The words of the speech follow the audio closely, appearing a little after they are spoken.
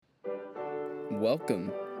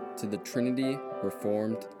Welcome to the Trinity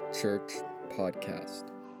Reformed Church podcast.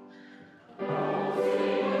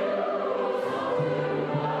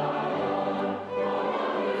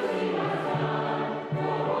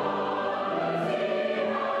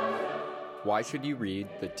 Why should you read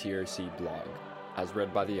the TRC blog, as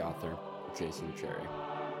read by the author, Jason Cherry?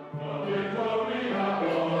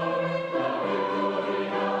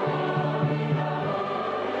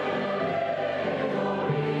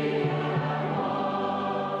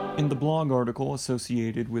 In the blog article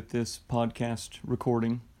associated with this podcast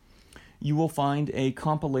recording, you will find a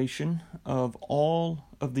compilation of all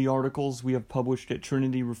of the articles we have published at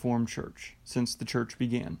Trinity Reformed Church since the church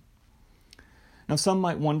began. Now, some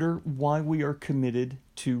might wonder why we are committed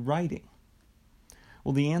to writing.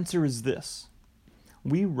 Well, the answer is this.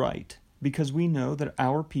 We write because we know that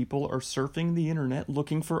our people are surfing the internet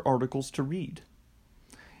looking for articles to read.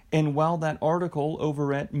 And while that article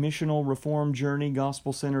over at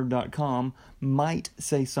missionalreformjourneygospelcenter.com might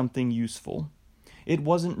say something useful, it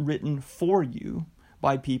wasn't written for you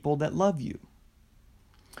by people that love you.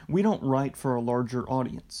 We don't write for a larger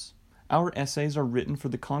audience. Our essays are written for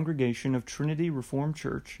the congregation of Trinity Reformed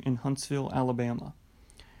Church in Huntsville, Alabama.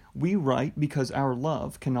 We write because our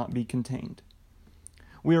love cannot be contained.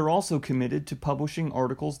 We are also committed to publishing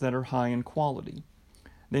articles that are high in quality.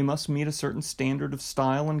 They must meet a certain standard of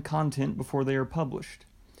style and content before they are published.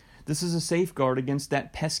 This is a safeguard against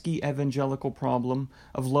that pesky evangelical problem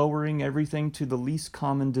of lowering everything to the least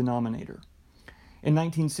common denominator. In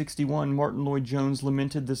 1961, Martin Lloyd-Jones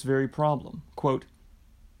lamented this very problem. Quote,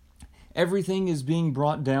 "Everything is being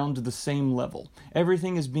brought down to the same level.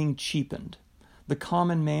 Everything is being cheapened. The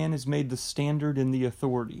common man is made the standard and the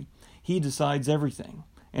authority. He decides everything,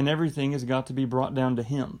 and everything has got to be brought down to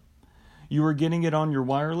him. You are getting it on your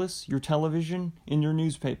wireless, your television, in your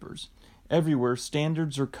newspapers. Everywhere,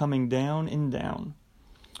 standards are coming down and down.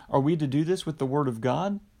 Are we to do this with the Word of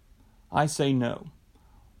God? I say no.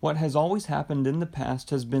 What has always happened in the past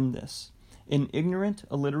has been this. An ignorant,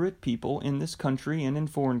 illiterate people in this country and in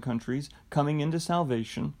foreign countries coming into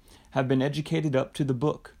salvation have been educated up to the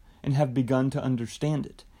book and have begun to understand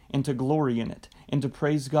it and to glory in it and to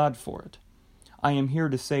praise God for it. I am here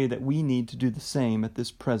to say that we need to do the same at this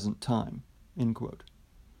present time." End quote.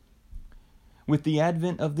 With the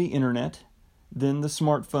advent of the internet, then the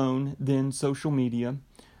smartphone, then social media,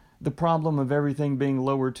 the problem of everything being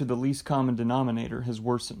lowered to the least common denominator has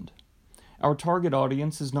worsened. Our target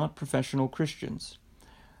audience is not professional Christians,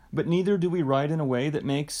 but neither do we write in a way that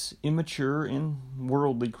makes immature and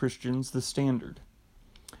worldly Christians the standard.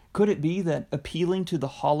 Could it be that appealing to the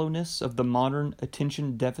hollowness of the modern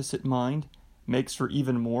attention deficit mind makes for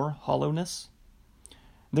even more hollowness?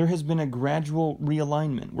 There has been a gradual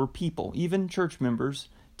realignment where people, even church members,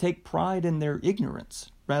 take pride in their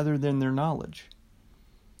ignorance rather than their knowledge.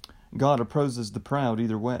 God opposes the proud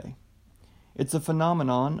either way. It's a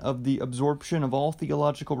phenomenon of the absorption of all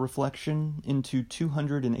theological reflection into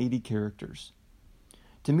 280 characters.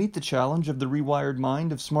 To meet the challenge of the rewired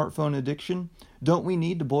mind of smartphone addiction, don't we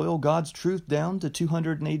need to boil God's truth down to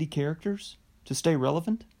 280 characters to stay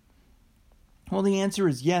relevant? Well, the answer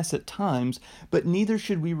is yes at times, but neither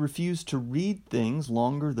should we refuse to read things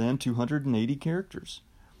longer than 280 characters.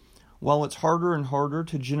 While it's harder and harder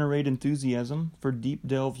to generate enthusiasm for deep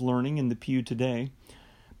delve learning in the pew today,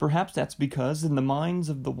 perhaps that's because in the minds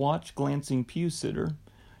of the watch-glancing pew sitter,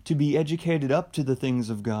 to be educated up to the things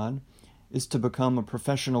of God is to become a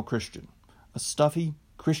professional Christian, a stuffy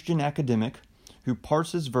Christian academic who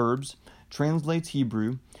parses verbs, translates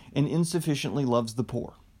Hebrew, and insufficiently loves the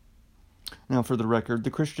poor. Now, for the record, the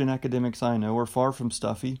Christian academics I know are far from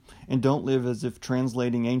stuffy and don't live as if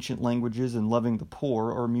translating ancient languages and loving the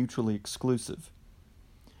poor are mutually exclusive.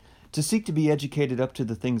 To seek to be educated up to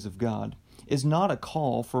the things of God is not a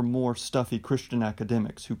call for more stuffy Christian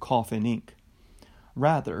academics who cough in ink.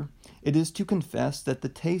 Rather, it is to confess that the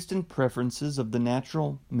taste and preferences of the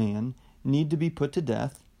natural man need to be put to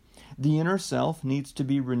death, the inner self needs to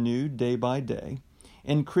be renewed day by day,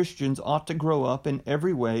 and Christians ought to grow up in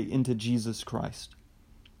every way into Jesus Christ.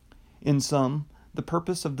 In sum, the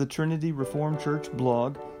purpose of the Trinity Reformed Church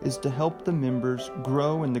blog is to help the members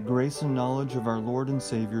grow in the grace and knowledge of our Lord and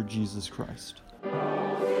Savior Jesus Christ.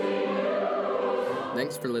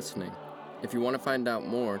 Thanks for listening. If you want to find out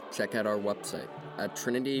more, check out our website at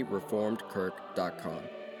trinityreformedkirk.com.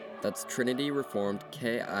 That's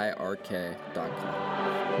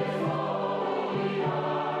trinityreformedkirk.com.